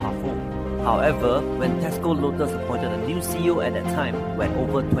However, when Tesco Lotus appointed a new CEO at that time, where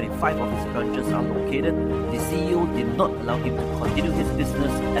over 25 of his branches are located, the CEO did not allow him to continue his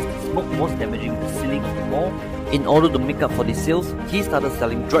business as the smoke was damaging the ceiling of the mall. In order to make up for the sales, he started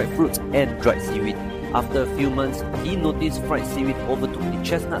selling dried fruits and dried seaweed. After a few months, he noticed fried seaweed overtook the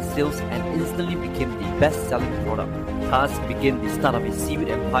chestnut sales and instantly became the best-selling product. Thus began the start of his seaweed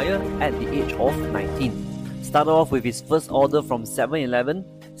empire at the age of 19. Started off with his first order from 7-Eleven,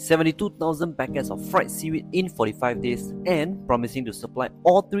 72,000 packets of fried seaweed in 45 days, and promising to supply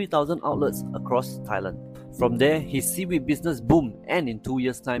all 3,000 outlets across Thailand. From there, his seaweed business boomed, and in 2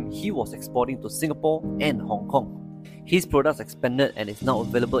 years' time, he was exporting to Singapore and Hong Kong. His products expanded and is now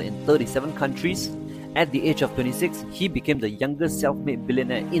available in 37 countries. At the age of 26, he became the youngest self-made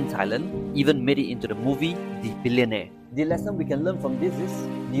billionaire in Thailand, even made it into the movie The Billionaire. The lesson we can learn from this is,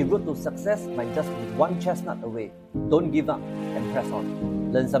 the road to success might just be one chestnut away. Don't give up and press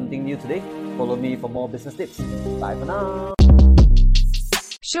on. Learn something new today? Follow me for more business tips. Bye for now.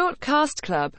 Shortcast Club